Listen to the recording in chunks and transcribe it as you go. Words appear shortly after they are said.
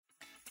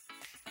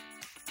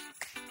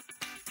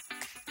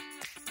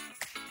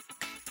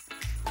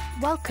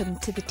Welcome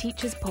to the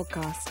Teachers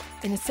Podcast,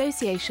 in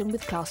association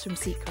with Classroom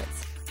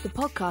Secrets, the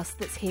podcast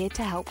that's here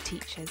to help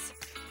teachers.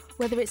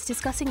 Whether it's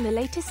discussing the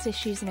latest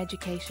issues in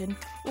education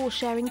or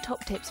sharing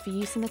top tips for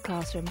use in the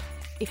classroom,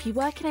 if you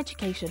work in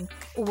education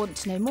or want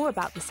to know more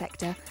about the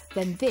sector,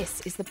 then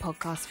this is the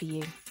podcast for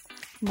you.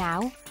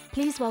 Now,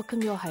 please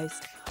welcome your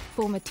host,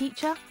 former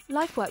teacher,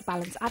 life-work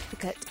balance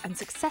advocate and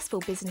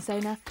successful business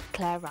owner,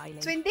 Claire Riley.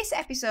 So in this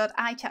episode,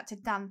 I chat to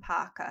Dan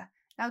Parker.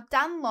 Now,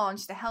 Dan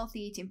launched the healthy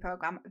eating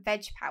programme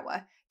Veg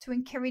Power to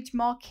encourage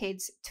more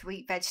kids to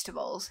eat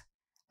vegetables.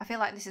 I feel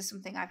like this is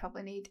something I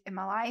probably need in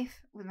my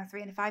life with my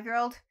 3 and a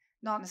 5-year-old.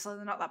 No, honestly,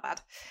 they're not that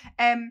bad.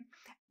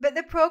 But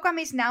the programme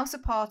is now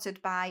supported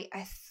by a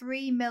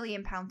 £3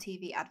 million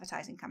TV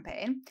advertising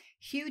campaign,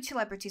 huge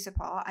celebrity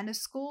support, and a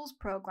schools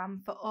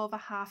programme for over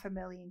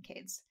 500,000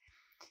 kids.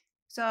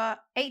 So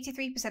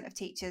 83% of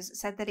teachers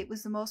said that it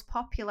was the most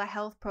popular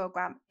health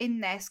programme in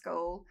their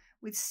school,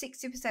 with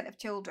 60% of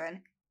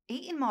children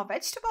eating more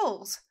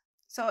vegetables.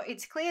 So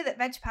it's clear that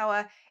Veg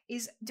Power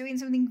is doing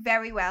something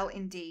very well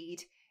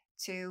indeed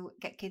to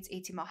get kids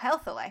eating more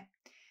healthily.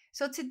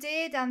 So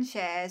today Dan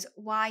shares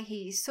why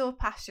he is so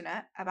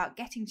passionate about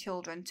getting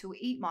children to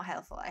eat more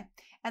healthily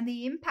and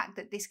the impact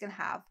that this can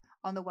have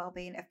on the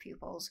well-being of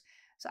pupils.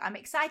 So I'm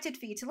excited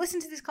for you to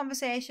listen to this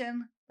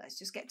conversation. Let's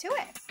just get to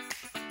it.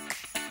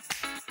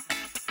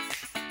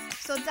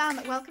 So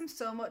Dan, welcome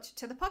so much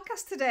to the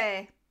podcast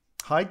today.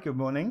 Hi, good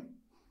morning.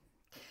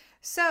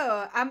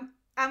 So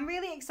I'm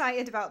really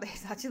excited about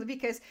this actually,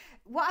 because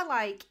what I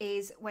like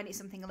is when it's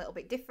something a little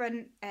bit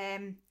different,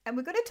 and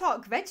we're going to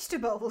talk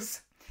vegetables.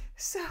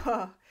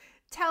 So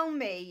tell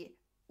me,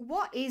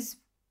 what is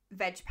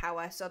Veg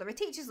Power? So there are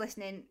teachers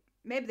listening,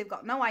 maybe they've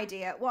got no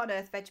idea what on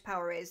earth Veg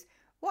Power is.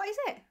 What is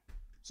it?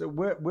 So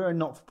we're a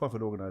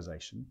not-for-profit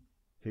organisation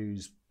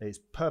whose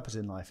purpose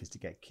in life is to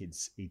get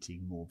kids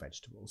eating more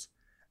vegetables.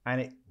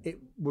 And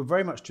we're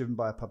very much driven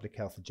by a public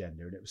health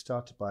agenda, and it was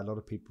started by a lot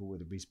of people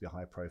with a reasonably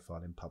high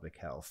profile in public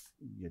health,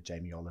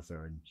 Jamie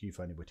Oliver and Hugh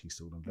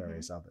Fearnley-Whittingstall and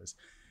various others.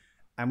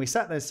 And we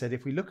sat there and said,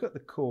 if we look at the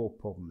core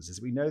problems, is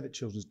we know that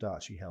children's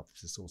dietary health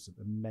is a source of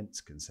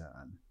immense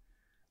concern.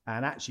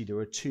 And actually there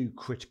are 2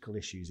 critical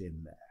issues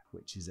in there,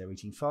 which is they're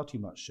eating far too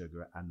much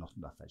sugar and not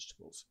enough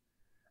vegetables.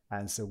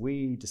 And so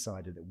we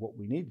decided that what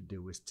we needed to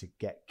do was to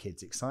get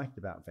kids excited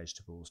about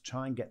vegetables,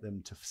 try and get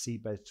them to see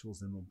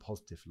vegetables in a more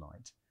positive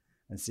light,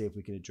 and see if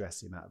we can address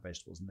the amount of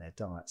vegetables in their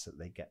diet so that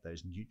they get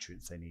those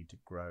nutrients they need to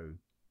grow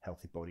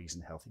healthy bodies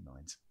and healthy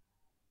minds.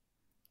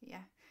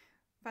 Yeah,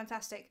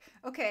 fantastic.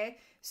 Okay,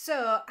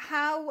 so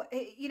how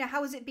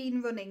has it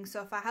been running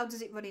so far? How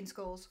does it run in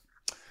schools?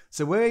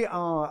 So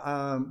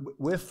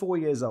we're 4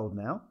 years old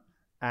now,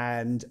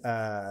 and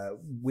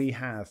we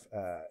have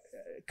a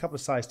couple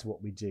of sides to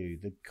what we do.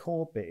 The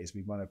core bit is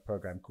we run a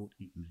program called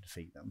Eat Them to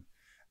Defeat Them.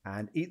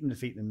 And Eat Them to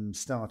Defeat Them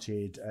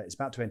started, it's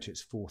about to enter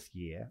its 4th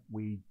year.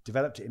 We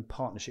developed it in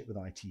partnership with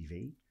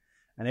ITV.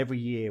 And every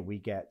year we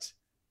get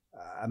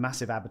a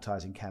massive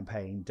advertising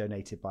campaign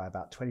donated by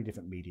about 20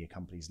 different media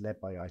companies led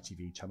by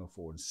ITV, Channel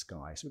 4 and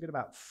Sky. So we get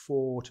about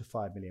 £4 to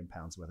 £5 million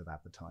worth of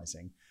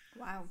advertising.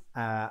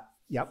 Wow.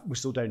 Yeah, we're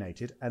still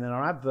donated. And then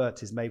our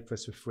advert is made for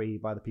us for free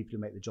by the people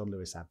who make the John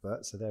Lewis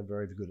advert. So they're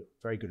very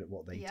good at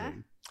what they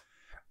do.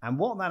 And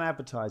what that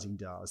advertising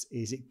does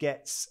is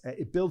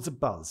it builds a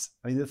buzz.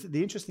 I mean,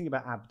 the interesting thing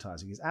about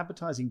advertising is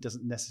advertising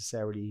doesn't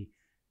necessarily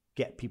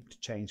get people to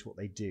change what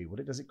they do. What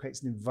it does, it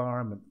creates an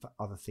environment for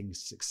other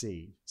things to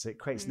succeed. So it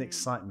creates an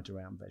excitement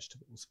around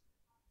vegetables.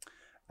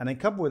 And then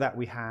coupled with that,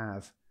 we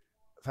have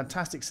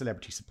fantastic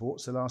celebrity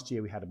support. So last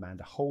year we had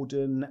Amanda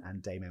Holden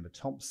and Dame Emma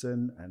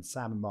Thompson and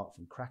Sam and Mark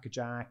from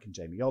Crackerjack and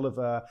Jamie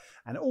Oliver.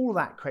 And all of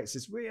that creates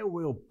this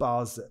real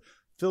buzz that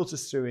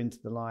filters through into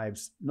the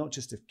lives, not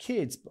just of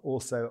kids, but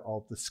also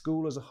of the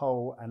school as a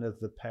whole and of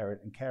the parent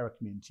and carer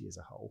community as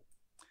a whole.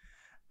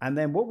 And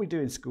then what we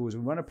do in schools,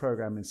 we run a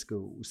program in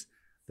schools,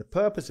 the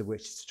purpose of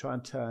which is to try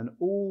and turn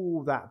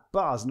all that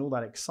buzz and all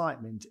that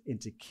excitement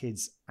into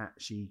kids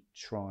actually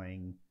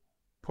trying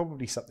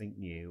probably something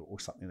new or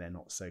something they're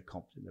not so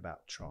confident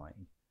about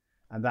trying.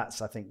 And that's,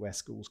 I think, where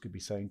schools could be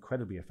so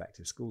incredibly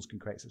effective. Schools can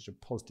create such a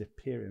positive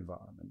peer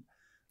environment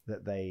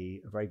that they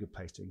are a very good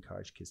place to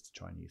encourage kids to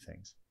try new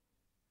things.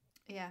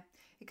 Yeah,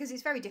 because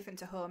it's very different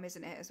to home,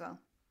 isn't it, as well?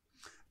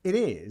 It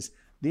is.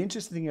 The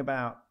interesting thing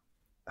about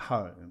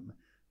home,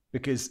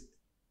 because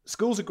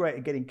schools are great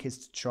at getting kids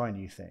to try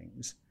new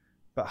things,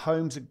 but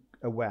homes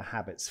are where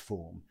habits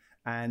form.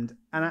 And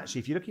actually,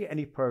 if you're looking at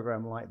any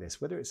program like this,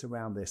 whether it's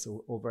around this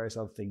or various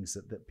other things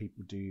that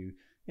people do,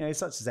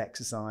 such as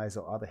exercise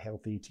or other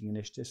healthy eating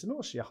initiatives, and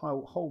actually a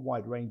whole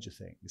wide range of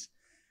things,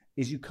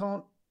 is you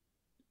can't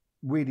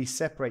really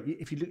separate.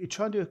 If you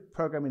try and do a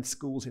program in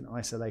schools in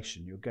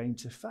isolation, you're going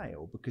to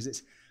fail, because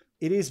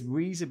it is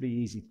reasonably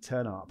easy to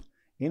turn up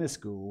in a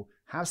school,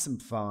 have some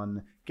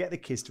fun, get the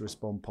kids to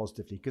respond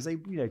positively, because they,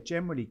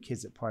 generally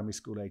kids at primary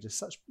school age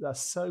are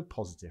so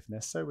positive and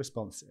they're so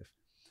responsive.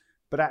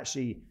 But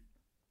actually,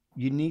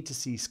 you need to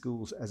see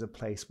schools as a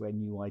place where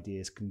new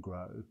ideas can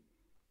grow,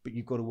 but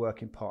you've got to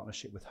work in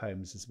partnership with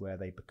homes as where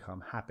they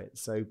become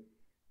habits. So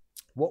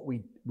what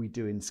we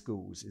do in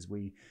schools is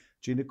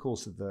during the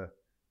course of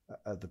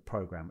the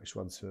program, which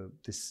runs for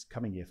this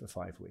coming year for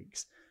 5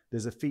 weeks,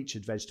 there's a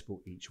featured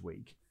vegetable each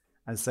week.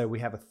 And so we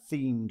have a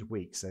themed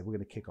week. So we're going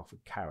to kick off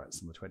with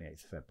carrots on the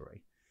 28th of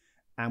February.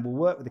 And we'll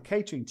work with the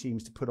catering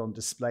teams to put on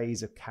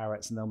displays of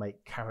carrots, and they'll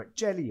make carrot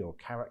jelly or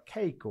carrot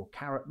cake or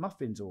carrot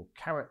muffins or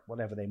carrot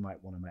whatever they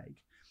might want to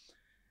make.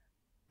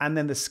 And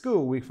then the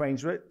school, we've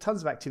arranged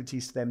tons of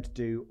activities for them to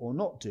do or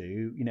not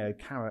do,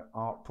 carrot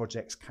art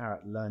projects,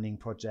 carrot learning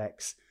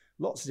projects,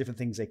 lots of different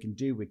things they can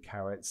do with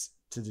carrots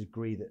to the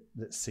degree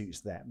that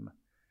suits them.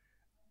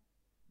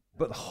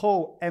 But the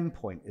whole end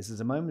point is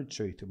there's a moment of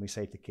truth when we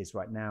say to the kids,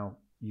 right now,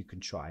 you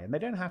can try. And they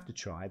don't have to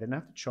try, they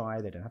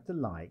don't have to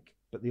like,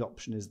 but the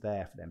option is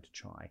there for them to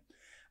try.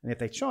 And if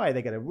they try,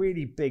 they get a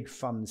really big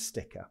fun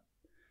sticker.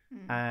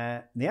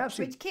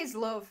 Which kids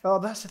love. Oh,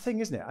 that's the thing,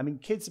 isn't it? I mean,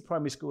 kids at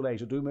primary school age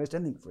will do almost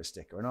anything for a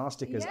sticker, and our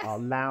stickers are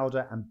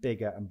louder and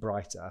bigger and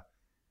brighter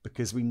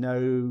because we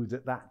know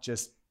that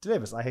just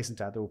delivers. I hasten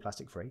to add, they're all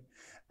plastic free.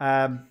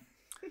 But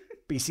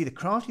you see, the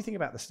crafty thing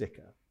about the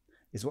sticker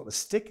is what the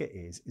sticker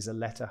is a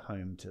letter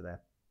home to their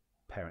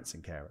parents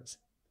and carers.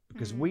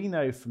 Because we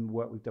know from the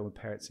work we've done with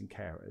parents and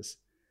carers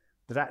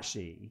that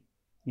actually,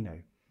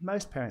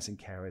 most parents and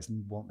carers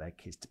want their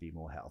kids to be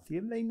more healthy,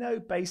 and they know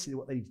basically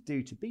what they need to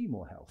do to be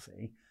more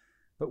healthy.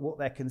 But what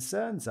their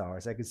concerns are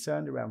is they're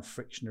concerned around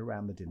friction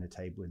around the dinner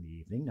table in the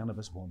evening. None of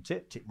us want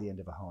it, particularly at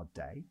the end of a hard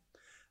day.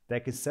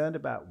 They're concerned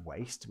about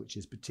waste, which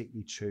is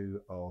particularly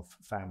true of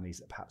families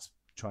that perhaps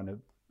trying to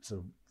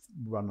sort of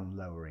run on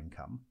lower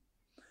income.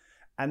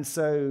 And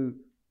so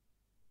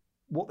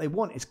what they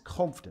want is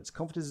confidence.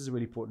 Confidence is a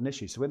really important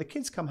issue. So when the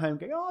kids come home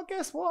going, oh,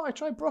 guess what? I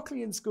tried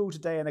broccoli in school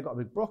today and they got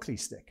a big broccoli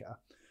sticker.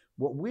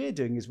 What we're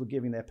doing is we're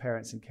giving their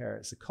parents and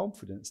carers the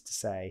confidence to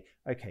say,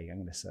 okay, I'm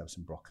going to serve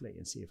some broccoli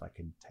and see if I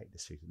can take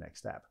this through to the next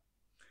step.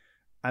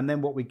 And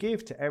then what we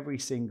give to every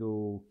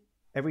single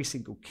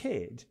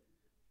kid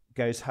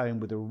goes home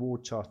with a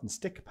reward chart and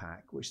sticker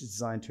pack, which is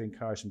designed to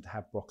encourage them to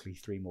have broccoli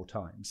 3 more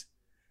times.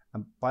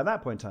 And by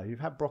that point in time, if you've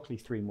had broccoli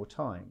 3 more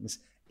times,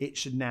 it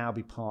should now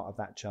be part of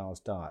that child's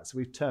diet. So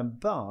we've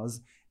turned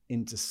buzz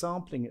into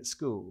sampling at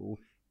school,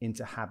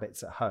 into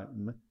habits at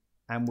home,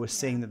 and we're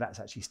seeing that that's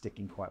actually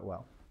sticking quite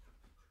well.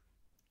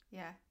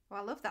 Yeah,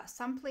 well, I love that.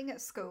 Sampling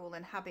at school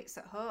and habits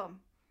at home.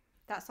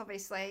 That's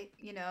obviously,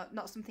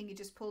 not something you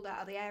just pulled out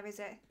of the air, is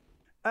it?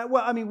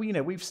 Well, I mean,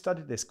 we've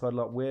studied this quite a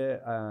lot.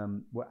 We're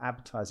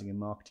advertising and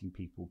marketing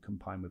people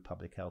combined with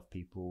public health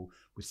people,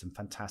 with some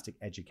fantastic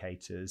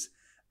educators.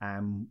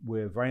 And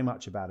we're very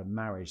much about a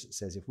marriage that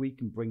says if we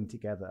can bring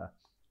together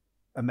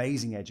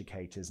amazing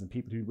educators and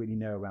people who really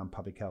know around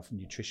public health and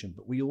nutrition,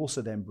 but we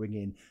also then bring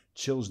in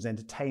children's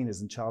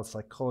entertainers and child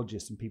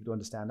psychologists and people who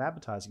understand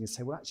advertising and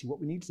say, well, actually, what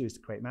we need to do is to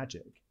create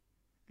magic.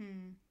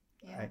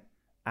 Right?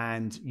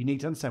 And you need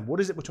to understand, what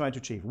is it we're trying to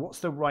achieve? What's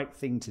the right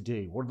thing to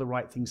do? What are the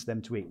right things for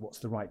them to eat? What's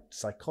the right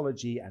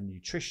psychology and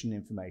nutrition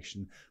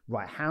information?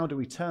 Right, how do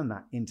we turn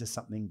that into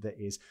something that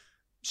is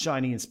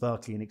shiny and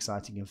sparkly and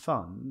exciting and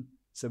fun,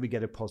 so we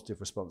get a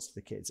positive response to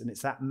the kids? And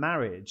it's that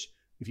marriage,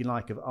 if you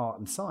like, of art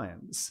and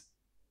science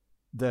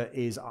that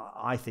is,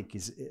 I think,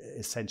 is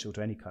essential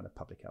to any kind of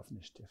public health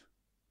initiative.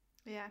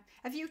 Yeah.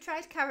 Have you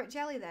tried carrot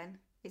jelly then?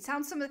 It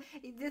sounds the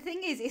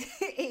thing is, it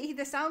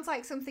either sounds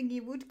like something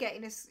you would get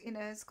in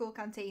a school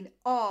canteen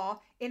or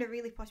in a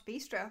really posh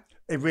bistro.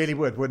 It really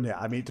would, wouldn't it?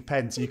 I mean, it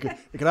depends. It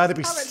could either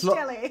be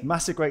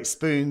massive great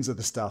spoons of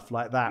the stuff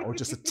like that, or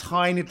just a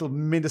tiny little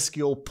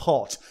minuscule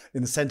pot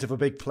in the centre of a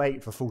big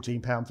plate for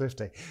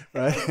 £14.50.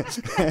 Right?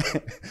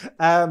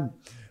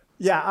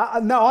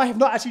 No, I have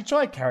not actually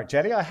tried carrot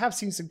jelly. I have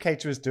seen some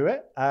caterers do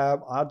it.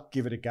 I'd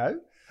give it a go.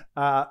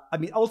 I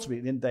mean, ultimately,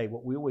 at the end of the day,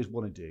 what we always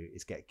want to do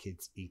is get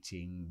kids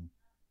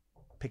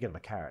picking up a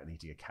carrot and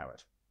eating a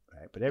carrot,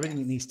 right? But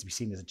everything needs to be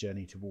seen as a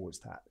journey towards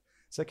that.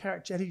 So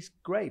carrot jelly is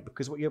great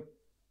because what you're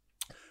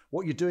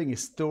doing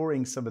is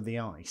thawing some of the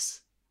ice.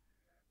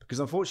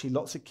 Because unfortunately,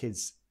 lots of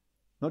kids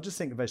not just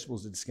think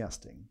vegetables are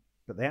disgusting,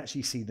 but they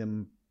actually see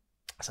them.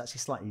 It's actually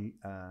slightly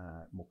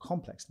more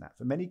complex than that.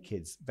 For many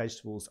kids,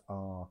 vegetables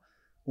are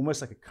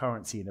almost like a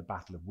currency in a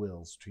battle of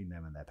wills between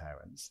them and their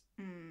parents.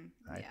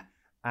 Right? Yeah.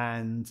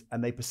 And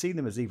they perceive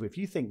them as evil. If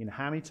you think,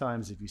 how many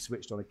times have you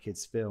switched on a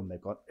kid's film,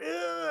 they've gone,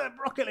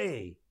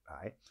 broccoli,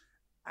 right?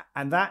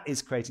 And that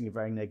is creating a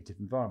very negative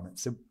environment.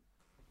 So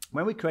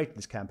when we created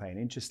this campaign,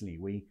 interestingly,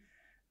 we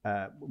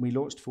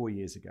launched 4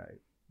 years ago.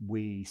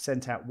 We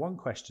sent out one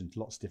question to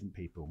lots of different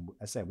people.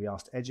 As I said, we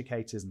asked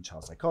educators and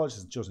child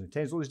psychologists and children's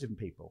entertainers, all these different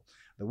people.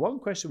 The one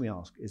question we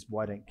asked is,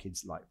 why don't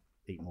kids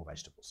eat more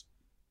vegetables?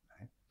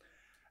 Okay?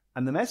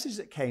 And the message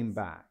that came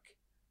back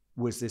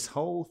was this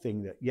whole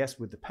thing that, yes,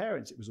 with the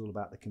parents, it was all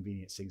about the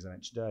convenience things I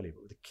mentioned earlier,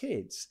 but with the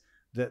kids,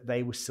 that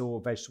they saw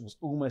vegetables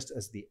almost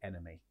as the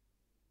enemy.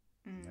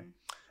 Okay?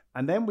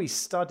 And then we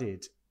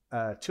studied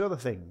 2 other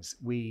things.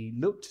 We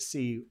looked to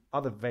see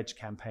other veg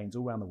campaigns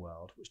all around the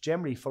world, which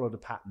generally followed a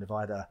pattern of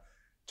either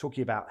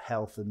talking about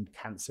health and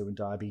cancer and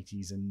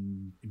diabetes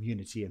and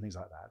immunity and things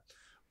like that,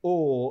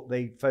 or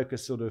they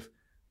focus sort of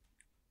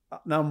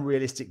an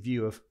unrealistic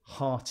view of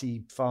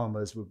hearty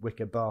farmers with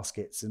wicker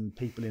baskets and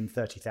people in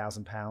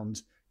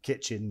 £30,000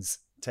 kitchens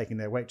taking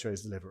their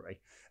Waitrose delivery.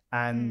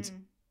 And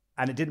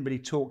it didn't really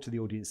talk to the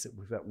audience that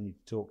we felt we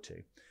needed to talk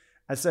to.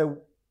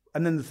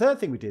 And then the third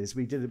thing we did is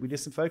we did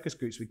some focus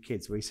groups with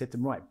kids where we said to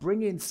them, right,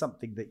 bring in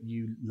something that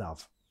you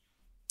love.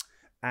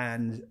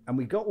 And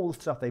we got all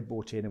the stuff they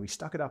brought in and we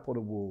stuck it up on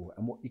a wall.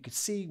 And what you could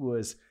see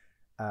was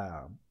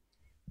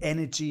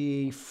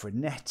energy,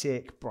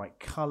 frenetic, bright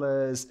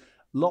colors,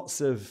 lots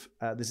of,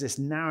 there's this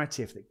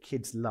narrative that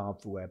kids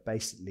love where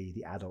basically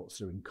the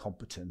adults are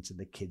incompetent and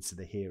the kids are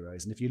the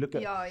heroes. And if you look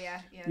at,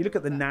 you look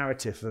at the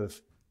narrative of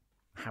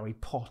Harry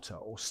Potter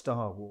or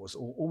Star Wars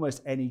or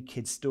almost any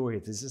kid's story,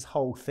 there's this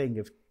whole thing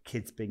of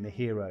kids being the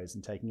heroes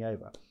and taking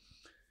over.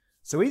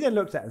 So we then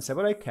looked at it and said,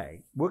 well,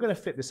 okay, we're going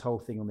to flip this whole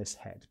thing on this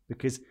head,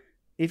 because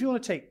if you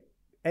want to take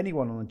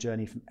anyone on a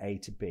journey from A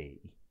to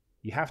B,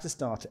 you have to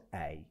start at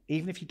A.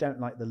 Even if you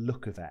don't like the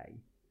look of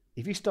A,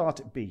 if you start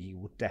at B, you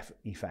will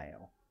definitely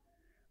fail.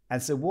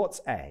 And so what's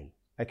A?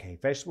 Okay,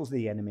 vegetables are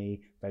the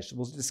enemy.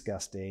 Vegetables are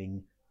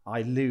disgusting.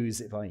 I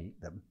lose if I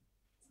eat them.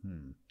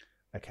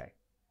 Okay.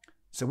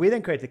 So we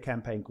then created a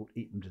campaign called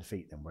Eat Them to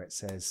Defeat Them, where it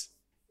says,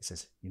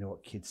 you know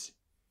what, kids,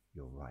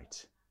 you're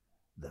right.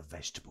 The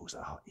vegetables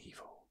are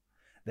evil.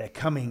 They're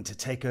coming to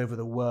take over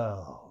the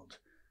world.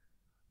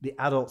 The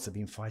adults have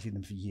been fighting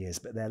them for years,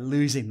 but they're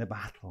losing the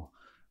battle.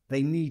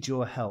 They need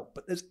your help,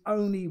 but there's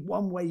only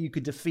one way you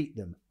could defeat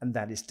them, and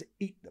that is to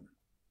eat them.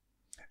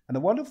 And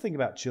the wonderful thing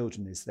about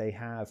children is they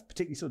have,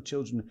 particularly sort of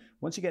children,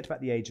 once you get to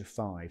about the age of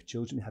 5,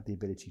 children have the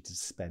ability to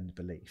suspend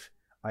belief,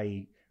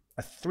 i.e.,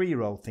 a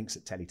 3-year-old thinks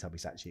that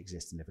Teletubbies actually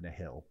exist and live in a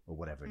hill, or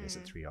whatever it is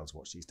that 3-year-olds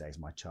watch these days.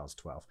 My child's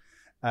 12.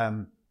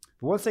 But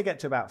once they get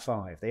to about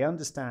 5, they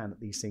understand that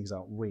these things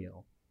aren't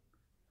real.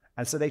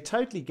 And so they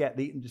totally get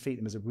the Eat Them to Defeat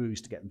Them as a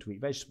ruse to get them to eat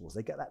vegetables.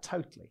 They get that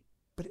totally.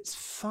 But it's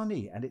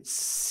funny and it's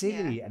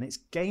silly and it's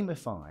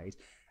gamified.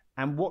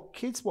 And what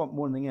kids want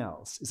more than anything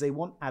else is they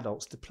want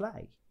adults to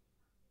play.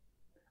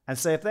 And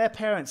so if their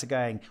parents are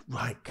going,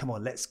 right, come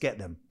on, let's get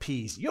them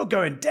peas. You're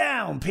going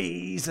down,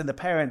 peas. And the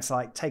parents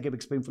like take a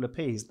big spoonful of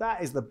peas.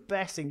 That is the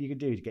best thing you can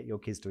do to get your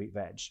kids to eat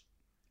veg.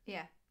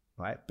 Yeah.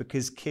 Right?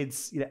 Because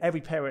kids,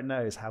 every parent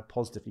knows how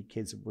positively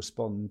kids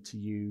respond to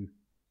you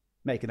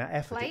making that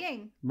effort.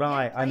 Playing.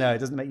 Right. Yeah, playing. I know. It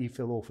doesn't make you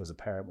feel awful as a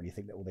parent when you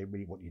think that all they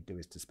really want you to do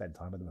is to spend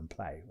time with them and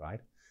play. Right.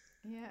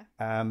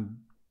 Yeah.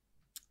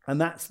 And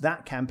that's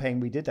that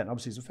campaign we did then.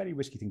 Obviously, it was a fairly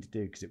risky thing to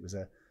do because it was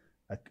a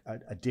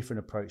different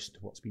approach to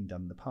what's been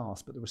done in the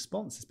past. But the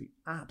response has been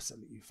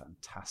absolutely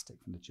fantastic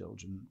from the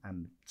children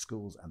and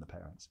schools and the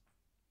parents.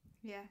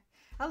 Yeah.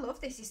 I love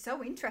this. It's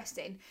so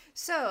interesting.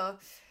 So,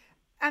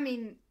 I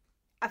mean,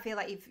 I feel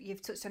like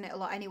you've touched on it a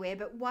lot anyway,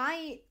 but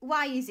why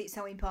is it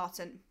so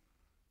important?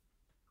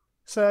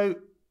 So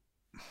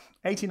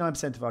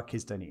 89% of our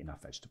kids don't eat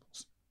enough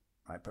vegetables,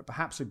 right? But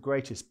perhaps the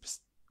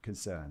greatest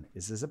concern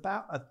is there's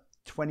about a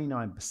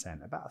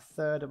 29%, about a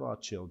third of our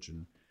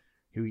children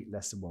who eat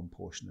less than one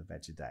portion of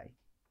veg a day.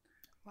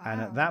 Wow,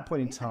 and at that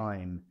point in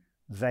time,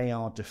 they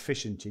are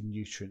deficient in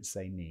nutrients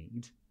they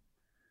need,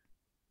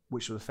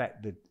 which will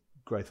affect the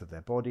growth of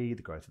their body,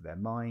 the growth of their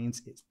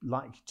minds. It's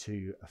likely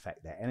to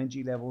affect their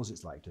energy levels.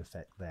 It's likely to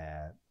affect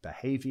their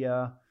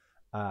behavior.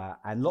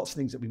 And lots of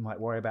things that we might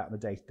worry about on a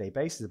day-to-day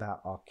basis about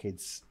our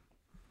kids,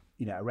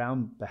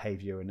 around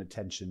behavior and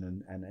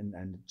attention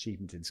and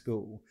achievement in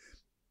school.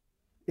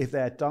 If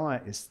their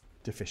diet is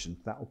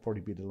deficient, that will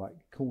probably be the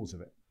likely cause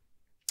of it.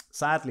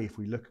 Sadly, if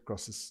we look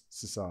across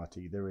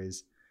society,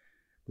 there's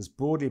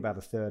broadly about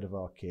a third of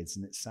our kids,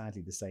 and it's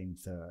sadly the same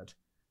third,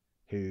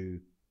 who,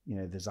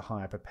 there's a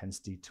higher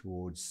propensity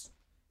towards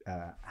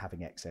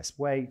having excess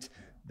weight.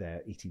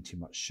 They're eating too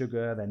much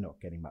sugar. They're not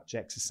getting much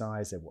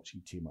exercise. They're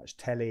watching too much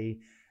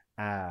telly.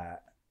 And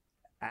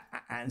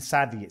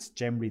sadly, it's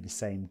generally the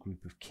same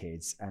group of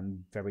kids.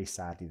 And very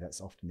sadly,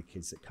 that's often the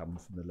kids that come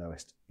from the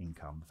lowest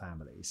income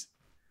families.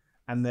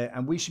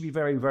 And we should be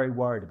very, very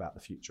worried about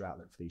the future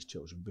outlook for these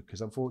children, because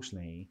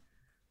unfortunately,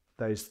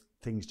 those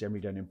things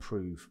generally don't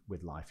improve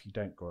with life. You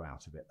don't grow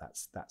out of it.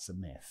 That's a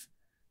myth.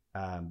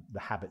 The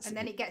habits, and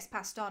then it gets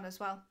passed on as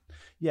well.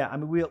 Yeah, I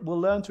mean,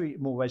 we'll learn to eat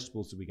more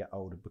vegetables as we get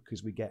older,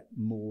 because we get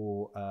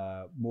more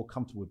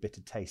comfortable with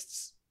bitter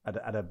tastes at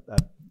a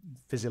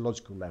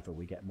physiological level.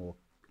 We get more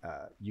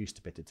used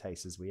to bitter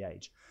tastes as we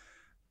age.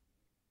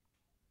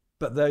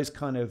 But those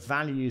kind of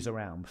values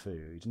around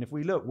food, and if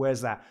we look,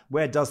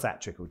 where does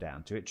that trickle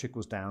down to? It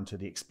trickles down to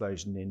the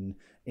explosion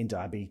in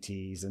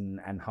diabetes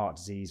and heart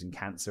disease and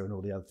cancer and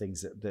all the other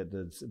things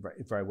that's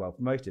very well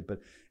promoted.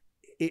 But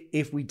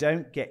if we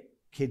don't get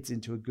kids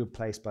into a good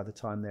place by the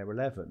time they're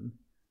 11,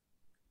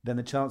 then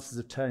the chances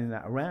of turning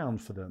that around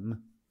for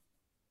them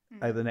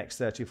over the next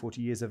 30 or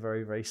 40 years are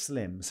very, very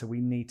slim. So we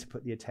need to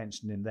put the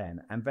attention in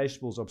then. And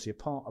vegetables obviously are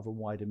part of a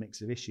wider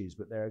mix of issues,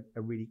 but they're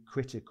a really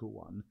critical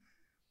one.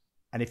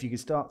 And if you can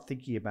start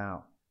thinking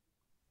about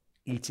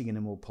eating in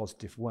a more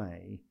positive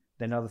way,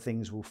 then other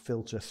things will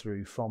filter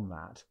through from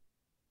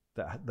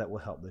that will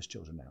help those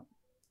children out.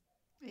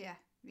 Yeah.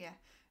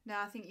 No,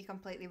 I think you're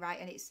completely right.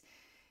 And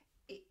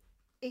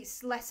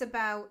it's less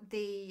about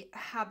the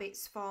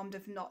habits formed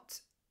of not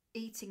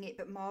eating it,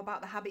 but more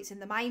about the habits in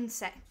the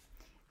mindset,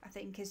 I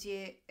think, as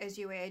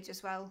you age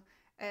as well.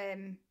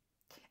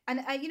 And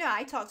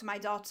I talk to my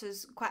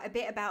daughters quite a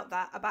bit about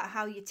that, about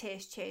how your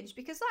taste changed,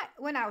 because like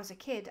when I was a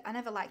kid, I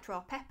never liked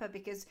raw pepper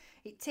because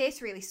it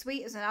tastes really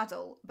sweet as an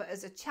adult, but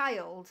as a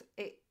child,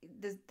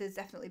 there's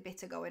definitely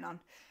bitter going on.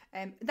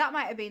 That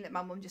might have been that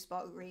my mum just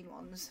bought green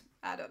ones.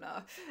 I don't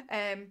know.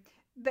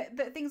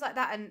 But things like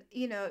that, and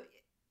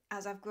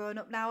as I've grown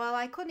up now, I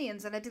like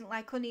onions, and I didn't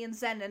like onions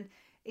then, and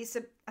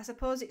I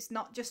suppose it's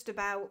not just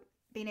about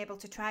being able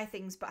to try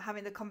things, but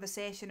having the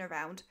conversation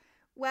around,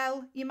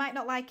 well, you might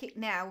not like it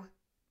now,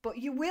 but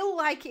you will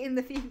like it in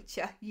the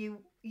future.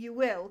 You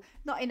will.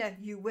 Not in a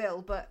you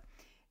will, but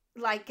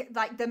like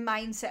the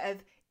mindset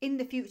of in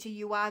the future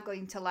you are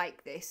going to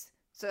like this.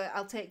 So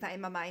I'll take that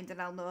in my mind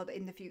and I'll know that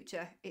in the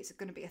future it's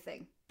going to be a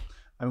thing.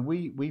 And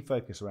we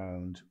focus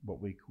around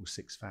what we call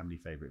 6 family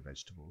favourite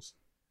vegetables.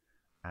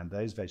 And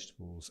those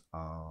vegetables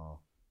are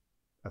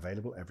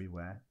available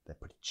everywhere. They're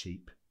pretty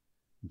cheap.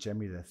 And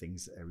generally they're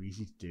things that are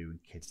easy to do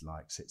and kids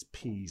like. So it's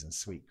peas and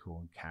sweet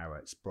corn,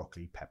 carrots,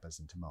 broccoli, peppers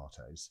and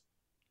tomatoes.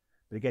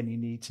 But again, you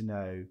need to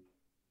know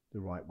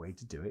the right way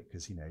to do it,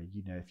 because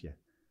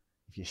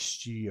if you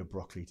stew your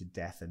broccoli to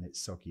death and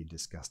it's soggy and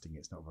disgusting,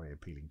 it's not very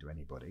appealing to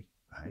anybody,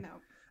 right? No.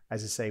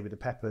 As I say with the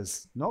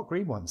peppers, not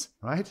green ones,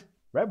 right?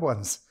 Red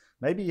ones,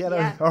 maybe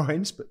yellow,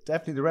 orange, but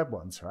definitely the red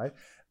ones, right?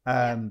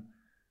 And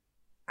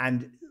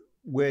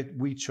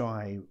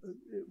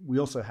we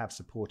also have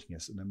supporting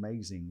us an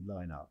amazing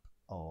lineup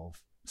of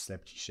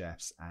celebrity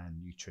chefs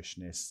and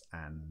nutritionists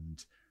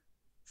and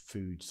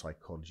food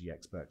psychology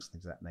experts,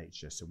 things of that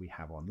nature. So we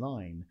have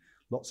online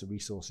lots of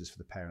resources for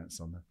the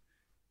parents on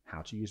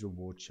how to use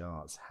reward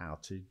charts, how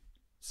to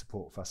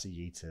support fussy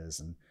eaters,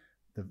 and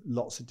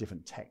lots of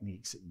different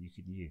techniques that you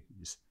can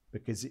use,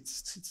 because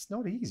it's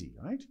not easy,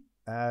 right?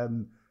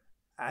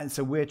 And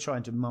so we're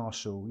trying to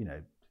marshal,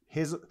 we're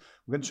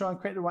going to try and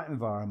create the right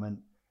environment.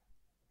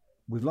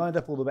 We've lined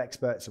up all the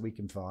experts that we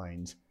can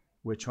find.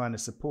 We're trying to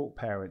support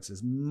parents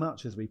as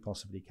much as we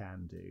possibly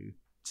can do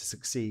to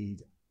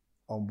succeed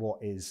on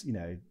what is,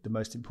 the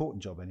most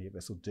important job any of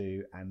us will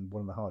do, and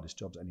one of the hardest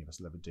jobs any of us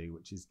will ever do,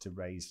 which is to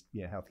raise,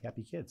 healthy,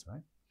 happy kids,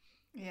 right?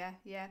 Yeah.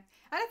 And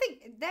I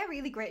think they're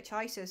really great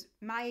choices.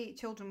 My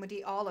children would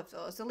eat all of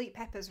those. They'll eat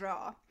peppers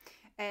raw.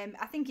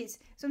 I think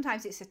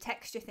sometimes it's a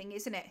texture thing,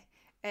 isn't it?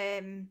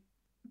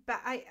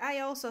 But I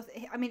also,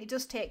 it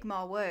does take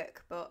more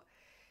work, but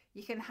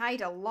you can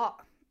hide a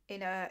lot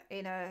in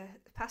a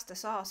pasta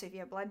sauce if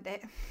you blend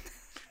it.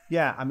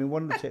 Yeah,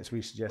 one of the tips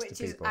we suggest to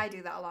people. I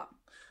do that a lot.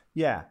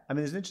 Yeah,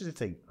 there's an interesting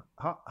thing.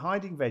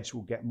 Hiding veg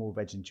will get more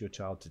veg into your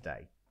child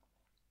today.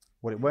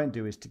 What it won't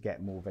do is to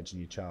get more veg in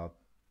your child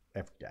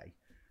every day.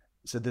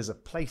 So there's a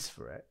place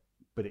for it,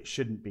 but it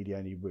shouldn't be the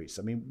only route.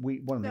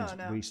 One of the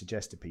things we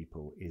suggest to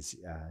people is,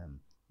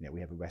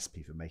 we have a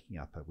recipe for making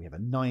up we have a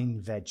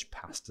 9 veg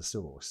pasta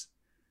sauce,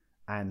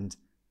 and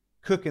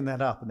cooking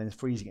that up and then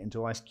freezing it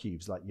into ice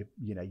cubes like you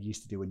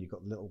used to do when you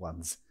got little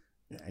ones.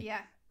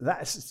 Yeah.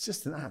 It's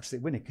just an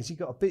absolute winner, because you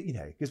got a bit,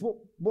 because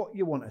what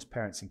you want as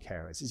parents and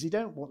carers is you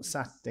don't want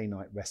Saturday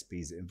night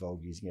recipes that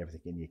involve using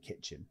everything in your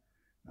kitchen.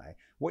 Right?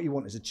 What you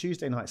want is a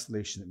Tuesday night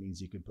solution that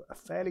means you can put a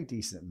fairly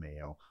decent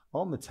meal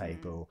on the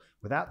table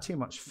without too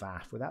much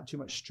faff, without too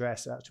much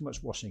stress, without too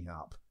much washing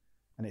up,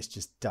 and it's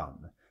just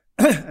done.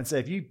 And so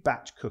if you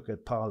batch cook a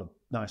pile of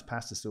nice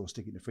pasta sauce,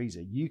 stick it in the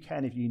freezer, you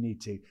can, if you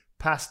need to,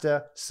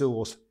 pasta,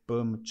 sauce,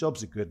 boom,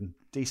 jobs are good, and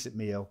decent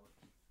meal.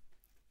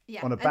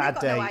 Yeah, on a bad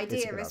day, no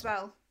idea as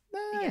well.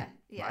 No,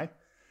 yeah. Right?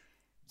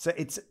 So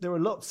there are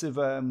lots of,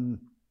 you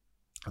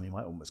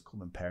might almost call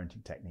them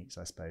parenting techniques,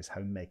 I suppose,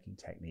 homemaking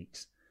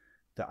techniques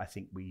that I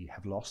think we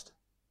have lost,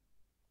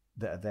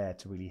 that are there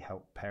to really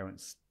help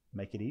parents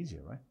make it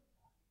easier, right?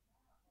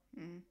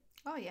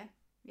 Oh yeah,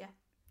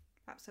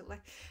 absolutely.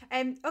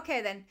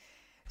 Okay then.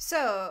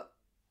 So,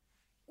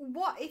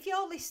 what if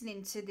you're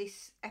listening to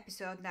this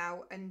episode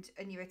now and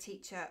you're a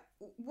teacher?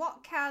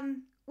 What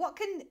can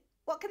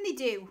they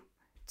do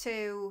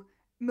to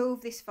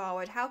move this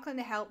forward? How can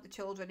they help the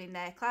children in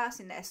their class,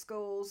 in their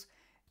schools,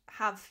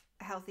 have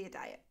a healthier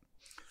diet?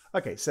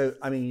 Okay, so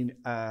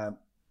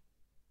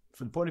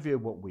from the point of view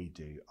of what we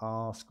do,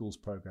 our schools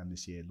program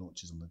this year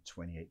launches on the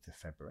 28th of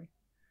February.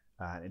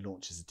 It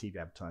launches, the TV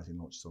advertising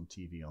launches on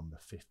TV on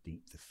the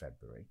 15th of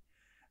February.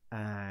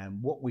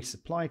 And what we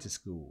supply to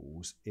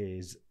schools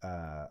is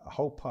a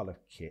whole pile of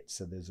kits.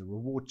 So there's a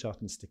reward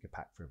chart and sticker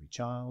pack for every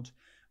child.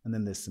 And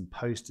then there's some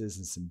posters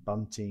and some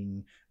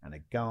bunting and a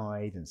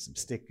guide and some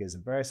stickers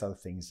and various other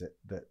things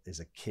that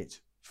is a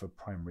kit for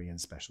primary and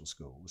special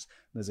schools.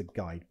 And there's a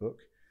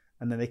guidebook.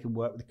 And then they can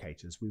work with the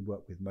caterers. We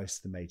work with most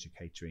of the major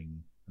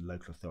catering and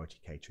local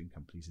authority catering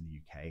companies in the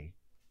UK.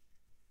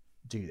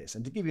 Do this.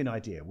 And to give you an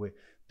idea,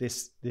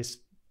 this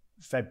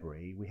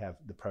February, we have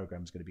the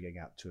program is going to be going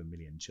out to 1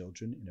 million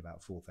children in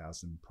about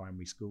 4,000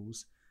 primary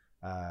schools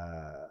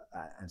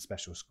and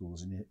special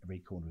schools in every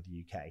corner of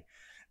the UK.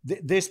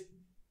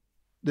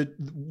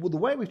 The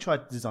way we've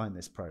tried to design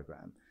this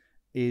program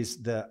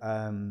is that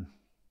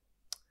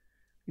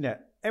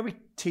every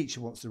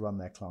teacher wants to run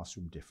their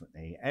classroom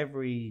differently.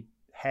 Every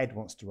head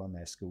wants to run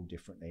their school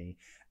differently.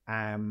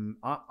 I'm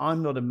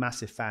not a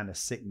massive fan of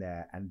sitting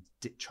there and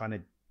trying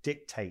to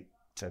dictate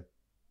to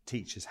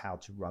teachers how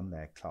to run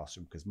their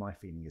classroom, because my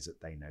feeling is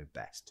that they know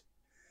best.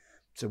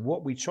 So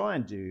what we try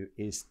and do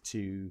is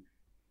to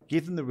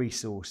give them the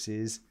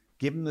resources,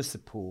 give them the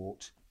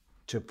support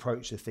to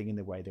approach the thing in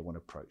the way they want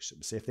to approach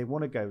them. So if they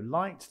want to go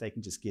light, they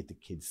can just give the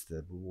kids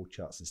the reward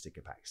charts and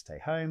sticker packs, stay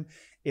home.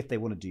 If they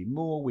want to do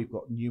more, we've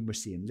got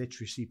numeracy and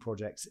literacy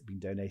projects that have been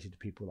donated to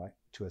people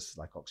to us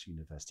like Oxford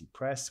University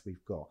Press.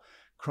 We've got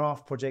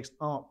craft projects,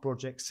 art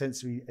projects,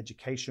 sensory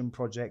education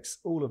projects,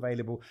 all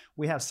available.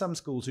 We have some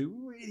schools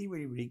who really,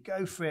 really, really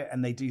go for it,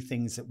 and they do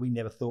things that we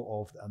never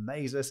thought of that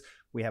amaze us.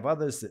 We have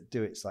others that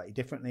do it slightly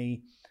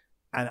differently.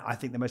 And I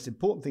think the most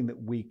important thing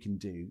that we can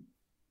do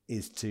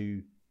is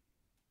to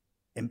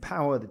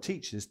empower the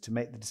teachers to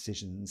make the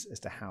decisions as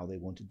to how they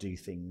want to do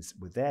things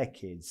with their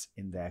kids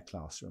in their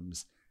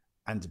classrooms,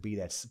 and to be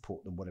there to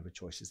support them whatever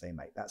choices they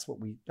make. That's how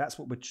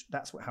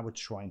we're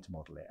trying to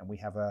model it. And we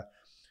have a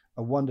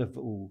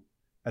wonderful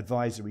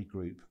advisory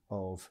group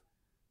of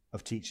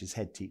teachers,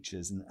 head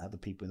teachers, and other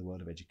people in the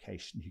world of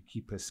education who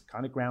keep us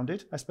kind of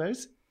grounded, I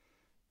suppose.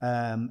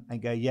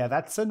 And go, yeah,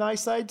 that's a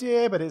nice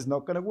idea, but it's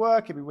not going to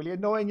work. It'd be really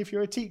annoying if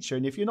you're a teacher.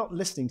 And if you're not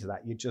listening to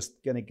that, you're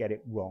just going to get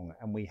it wrong.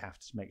 And we have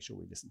to make sure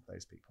we listen to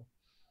those people.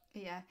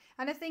 Yeah.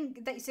 And I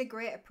think that's a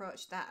great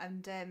approach, that,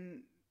 and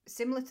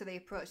similar to the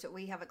approach that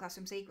we have at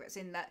Classroom Secrets,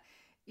 in that,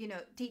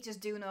 teachers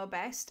do know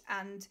best,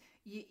 and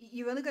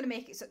you're only going to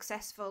make it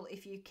successful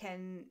if you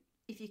can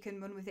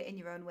run with it in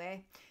your own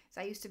way.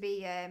 So I used to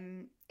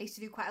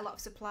do quite a lot of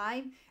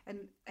supply,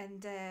 and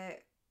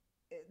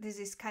there's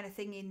this kind of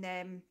thing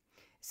in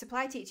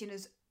supply teaching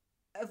is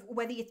of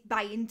whether you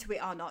buy into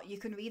it or not. You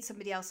can read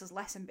somebody else's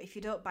lesson, but if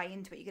you don't buy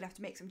into it, you're gonna have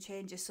to make some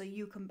changes so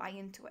you can buy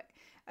into it.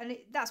 And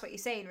that's what you're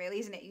saying, really,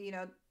 isn't it?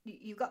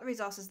 You've got the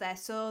resources there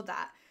so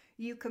that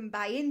you can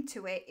buy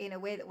into it in a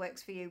way that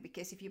works for you,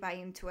 because if you buy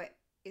into it,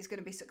 it's going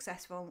to be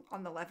successful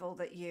on the level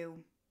that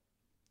you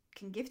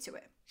can give to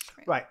it.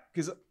 Right,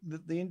 because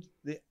the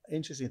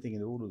interesting thing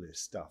in all of this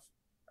stuff,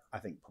 I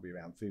think probably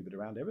around food, but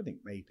around everything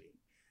maybe,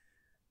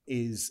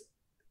 is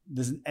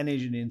there's an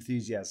energy and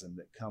enthusiasm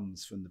that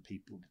comes from the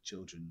people the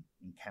children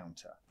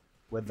encounter,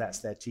 whether that's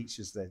their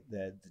teachers,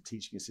 the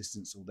teaching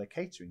assistants, or their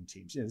catering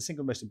teams. The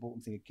single most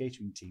important thing a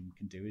catering team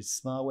can do is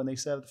smile when they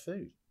serve the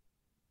food,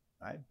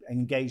 right?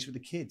 Engage with the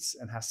kids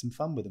and have some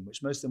fun with them,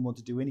 which most of them want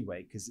to do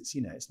anyway, because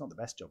it's not the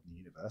best job in the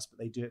universe, but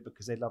they do it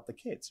because they love the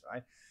kids,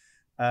 right?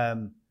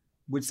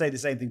 Would say the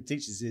same thing to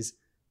teachers is,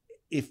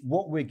 if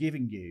what we're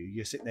giving you,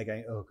 you're sitting there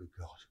going, oh, good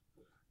God,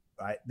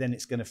 right? Then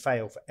it's going to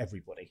fail for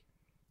everybody.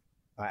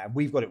 And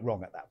we've got it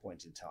wrong at that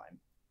point in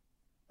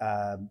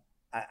time.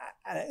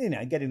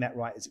 Getting that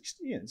right is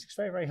it's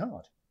very, very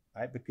hard,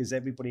 right? Because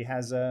everybody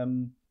has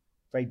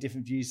very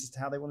different views as to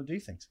how they want to do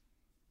things.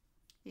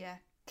 Yeah.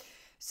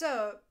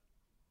 So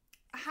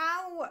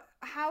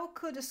how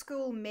could a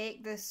school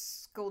make the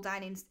school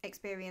dining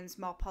experience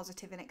more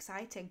positive and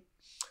exciting?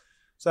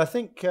 So I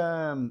think,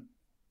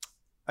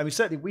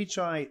 certainly we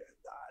try,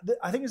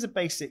 I think there's a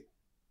basic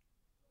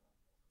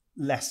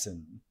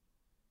lesson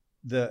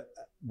that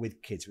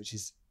with kids, which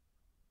is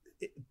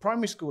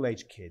primary school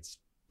age kids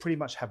pretty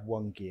much have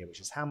one gear, which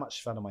is how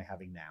much fun am I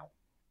having now?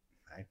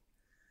 Okay?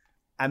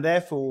 And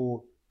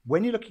therefore,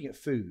 when you're looking at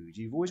food,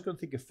 you've always got to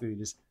think of food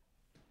as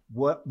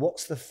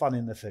what's the fun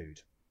in the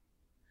food?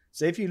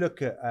 So if you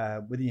look at,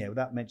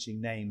 without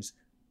mentioning names,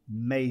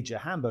 major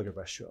hamburger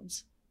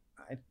restaurants,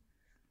 right?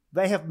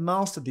 They have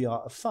mastered the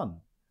art of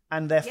fun.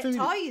 And their food,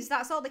 toys,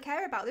 that's all they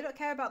care about. They don't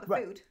care about the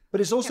food.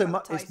 But it's also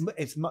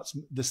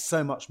there's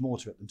so much more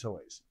to it than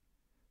toys.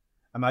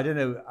 I don't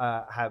know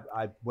how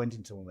I went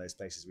into one of those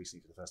places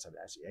recently for the first time in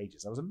actually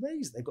ages. I was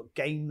amazed. They've got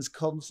games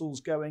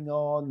consoles going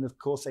on, and of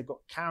course they've got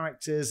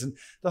characters, and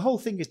the whole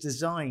thing is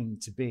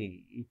designed to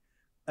be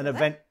an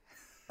event.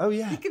 Oh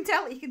yeah, you can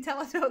tell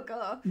I don't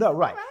go. No,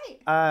 right.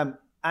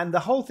 And the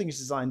whole thing is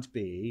designed to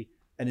be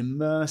an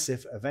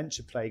immersive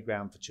adventure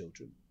playground for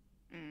children,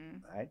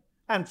 right,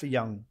 and for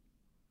young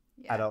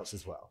adults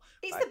as well.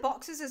 It's the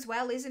boxes as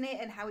well, isn't it?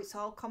 And how it's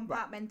all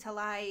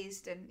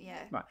compartmentalized, and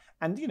right.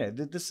 And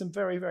there's some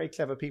very, very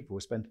clever people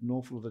who spend an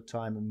awful lot of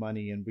time and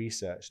money and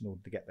research in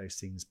order to get those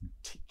things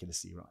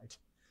meticulously right.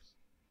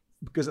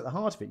 Because at the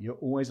heart of it, you're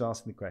always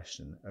asking the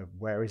question of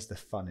where is the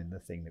fun in the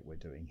thing that we're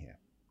doing here.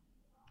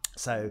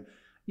 So,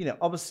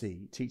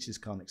 obviously teachers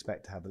can't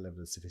expect to have the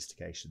level of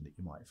sophistication that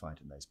you might find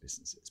in those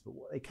businesses. But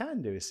what they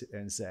can do is sit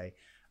there and say,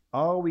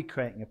 are we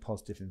creating a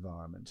positive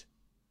environment?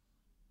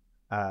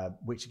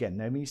 Which again,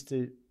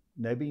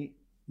 nobody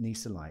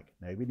needs to like,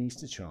 nobody needs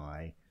to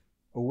try.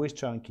 Always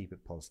try and keep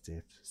it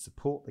positive,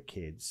 support the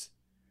kids,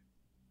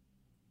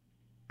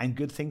 and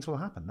good things will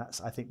happen.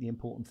 That's, I think, the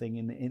important thing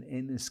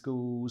in the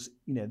schools,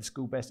 the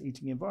school-best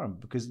eating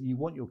environment, because you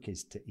want your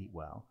kids to eat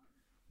well.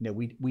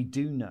 We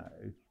do know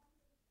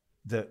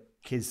that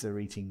kids that are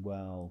eating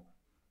well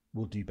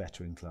will do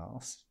better in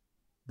class,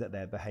 that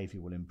their behaviour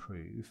will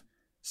improve,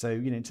 So,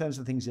 in terms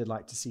of things you'd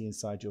like to see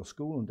inside your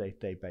school on a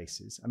day-to-day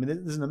basis, I mean,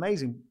 there's an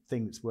amazing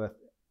thing that's worth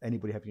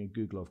anybody having a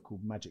Google of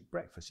called Magic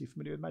Breakfast. Are you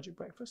familiar with Magic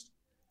Breakfast?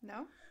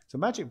 No. So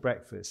Magic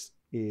Breakfast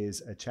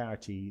is a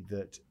charity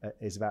that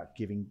is about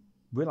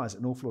realised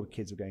an awful lot of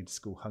kids were going to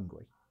school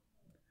hungry.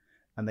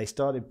 And they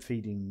started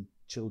feeding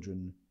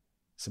children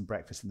some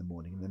breakfast in the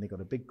morning, and then they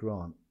got a big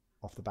grant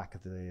off the back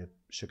of the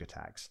sugar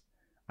tax.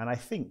 And I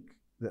think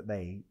that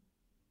they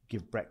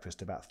give breakfast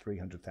to about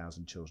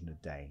 300,000 children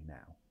a day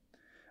now.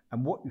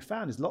 And what we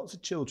found is lots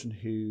of children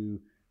who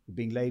were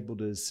being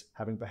labelled as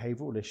having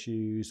behavioural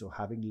issues or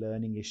having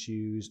learning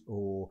issues,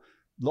 or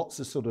lots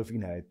of sort of,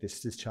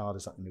 this child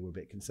is something they were a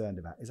bit concerned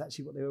about, is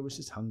actually what they were was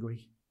just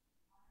hungry.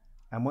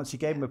 And once you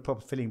gave them a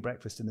proper filling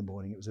breakfast in the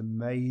morning, it was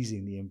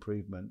amazing the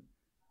improvement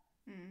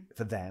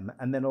for them.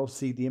 And then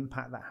obviously the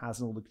impact that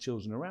has on all the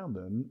children around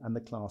them and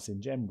the class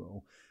in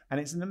general. And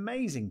it's an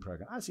amazing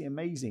program, actually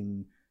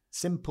amazing,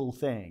 simple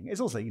thing. It's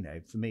also,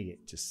 for me,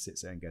 it just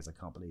sits there and goes, I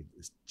can't believe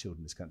there's children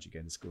in this country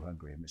going to school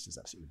hungry. And it's just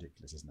absolutely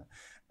ridiculous, isn't it?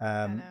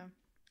 I know.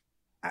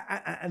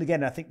 And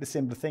again, I think the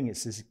simple thing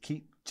is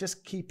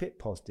just keep it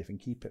positive and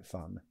keep it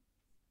fun,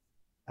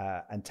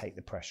 and take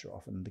the pressure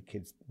off, and the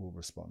kids will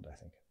respond, I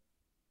think.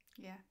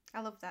 Yeah,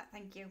 I love that.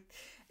 Thank you.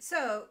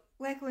 So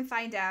where can we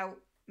find out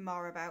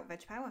more about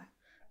Veg Power?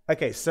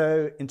 Okay,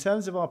 so in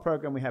terms of our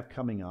program we have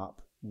coming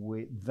up,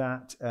 we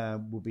have a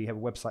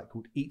website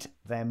called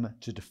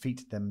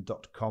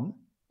eatthemtodefeatthem.com.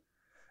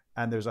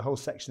 And there's a whole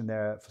section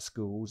there for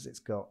schools. It's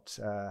got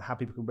how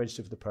people can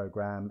register for the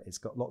program. It's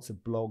got lots of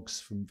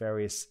blogs from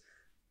various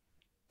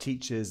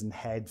teachers and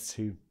heads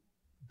who've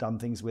done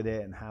things with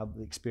it and how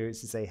the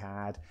experiences they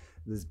had.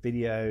 There's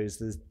videos,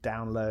 there's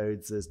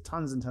downloads, there's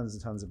tons and tons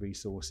and tons of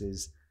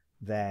resources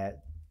there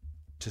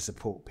to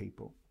support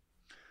people.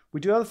 We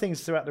do other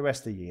things throughout the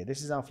rest of the year.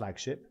 This is our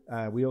flagship.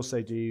 We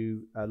also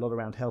do a lot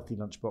around healthy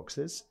lunch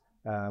boxes.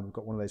 We've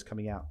got one of those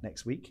coming out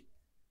next week,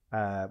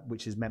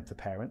 which is meant for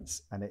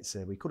parents. And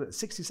we call it a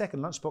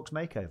 60-second lunchbox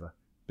makeover,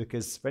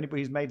 because for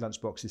anybody who's made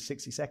lunchboxes,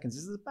 60 seconds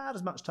is about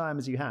as much time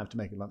as you have to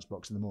make a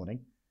lunchbox in the morning.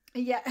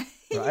 Yeah. Right?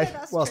 Yeah,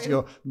 that's Whilst true.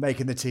 you're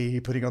making the tea,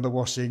 putting on the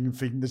washing,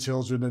 feeding the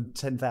children, and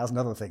 10,000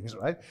 other things,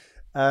 right?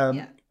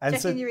 And and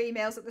checking your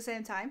emails at the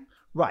same time.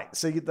 Right.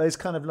 So those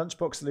kind of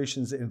lunchbox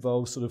solutions that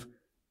involve sort of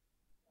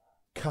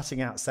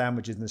cutting out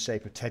sandwiches in the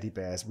shape of teddy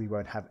bears, we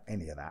won't have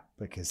any of that,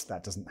 because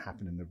that doesn't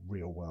happen in the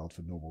real world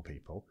for normal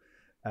people.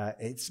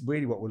 It's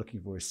really what we're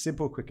looking for is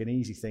simple, quick and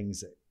easy things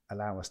that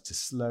allow us to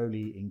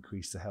slowly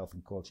increase the health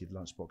and quality of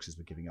lunchboxes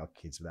we're giving our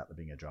kids without there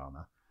being a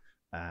drama.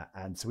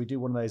 And so we do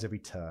one of those every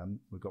term.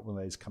 We've got one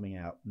of those coming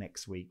out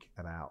next week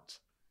about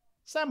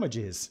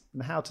sandwiches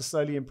and how to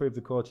slowly improve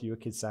the quality of your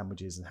kids'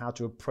 sandwiches and how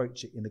to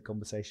approach it in the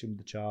conversation with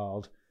the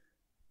child.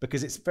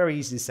 Because it's very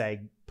easy to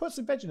say, put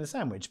some veg in a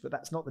sandwich, but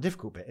that's not the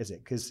difficult bit, is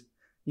it? Because,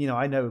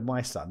 I know with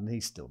my son,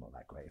 he's still not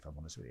that great, if I'm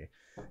honest with you.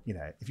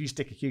 If you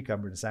stick a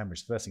cucumber in a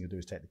sandwich, the first thing you'll do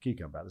is take the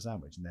cucumber out of the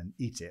sandwich and then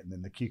eat it, and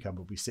then the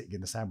cucumber will be sitting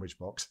in the sandwich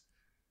box.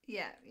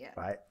 Yeah.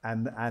 Right?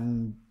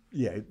 And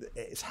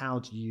it's how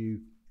do you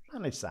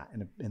manage that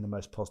in the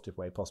most positive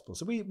way possible.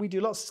 So we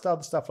do lots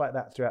of stuff like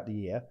that throughout the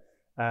year.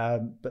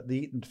 But the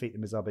Eat Them, Defeat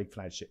Them is our big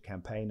flagship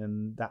campaign,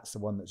 and that's the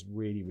one that's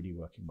really, really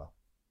working well.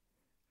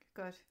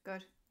 Good.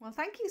 Well,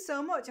 thank you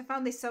so much. I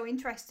found this so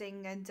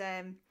interesting, and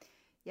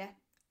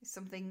it's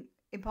something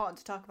important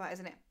to talk about,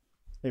 isn't it?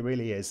 It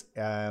really is.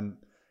 I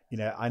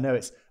know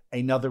it's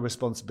another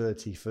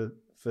responsibility for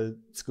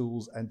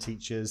schools and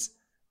teachers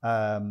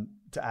to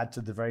add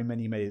to the very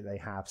many that they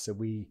have. So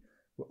we're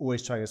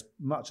always trying as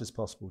much as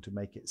possible to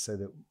make it so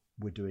that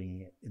we're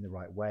doing it in the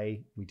right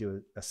way. We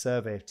do a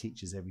survey of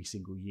teachers every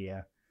single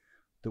year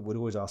that would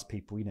always ask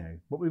people,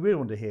 what we really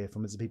want to hear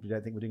from is the people who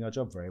don't think we're doing our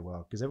job very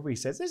well. Because everybody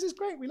says, this is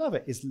great, we love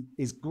it,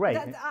 is great.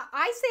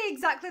 I say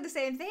exactly the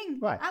same thing.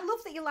 Right. I love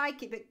that you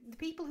like it, but the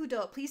people who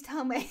don't, please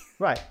tell me.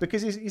 Right,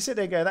 because you sit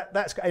there and go,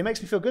 that's it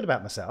makes me feel good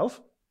about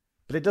myself,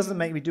 but it doesn't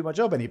make me do my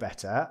job any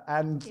better.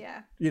 And,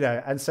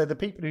 and so the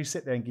people who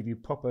sit there and give you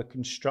proper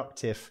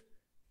constructive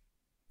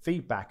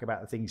feedback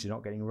about the things you're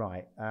not getting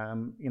right,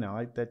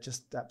 they're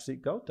just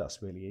absolute gold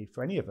dust, really,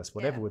 for any of us,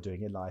 whatever we're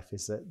doing in life,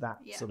 is that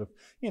sort of,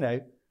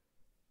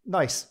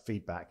 nice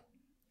feedback.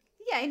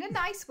 Yeah, in a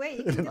nice way.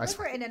 You can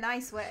deliver it in a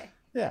nice way.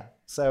 Yeah.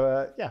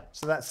 So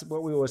so that's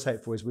what we always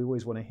hope for, is we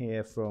always want to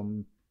hear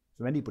from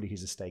anybody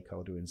who's a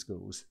stakeholder in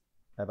schools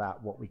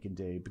about what we can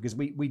do, because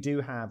we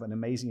do have an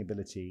amazing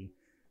ability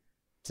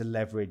to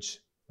leverage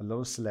a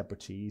lot of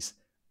celebrities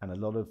and a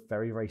lot of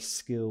very, very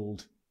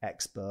skilled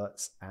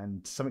experts,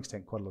 and to some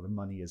extent quite a lot of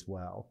money as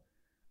well.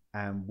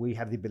 And we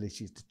have the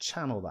ability to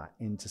channel that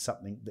into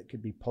something that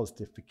could be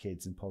positive for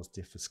kids and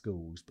positive for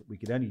schools. But we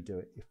could only do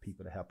it if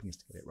people are helping us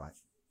to get it right.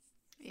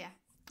 Yeah.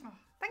 Oh,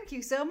 thank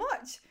you so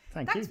much.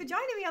 Thanks for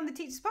joining me on the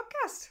Teachers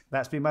Podcast.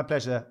 That's been my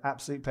pleasure.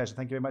 Absolute pleasure.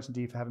 Thank you very much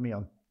indeed for having me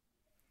on.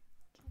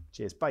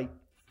 Cheers. Bye.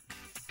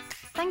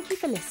 Thank you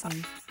for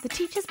listening. The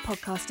Teachers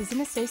Podcast is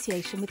in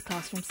association with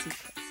Classroom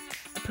Secrets,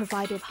 a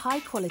provider of high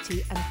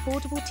quality and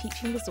affordable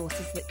teaching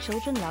resources that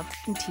children love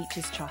and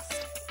teachers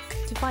trust.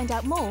 To find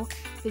out more,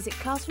 visit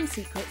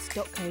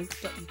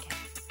classroomsecrets.co.uk.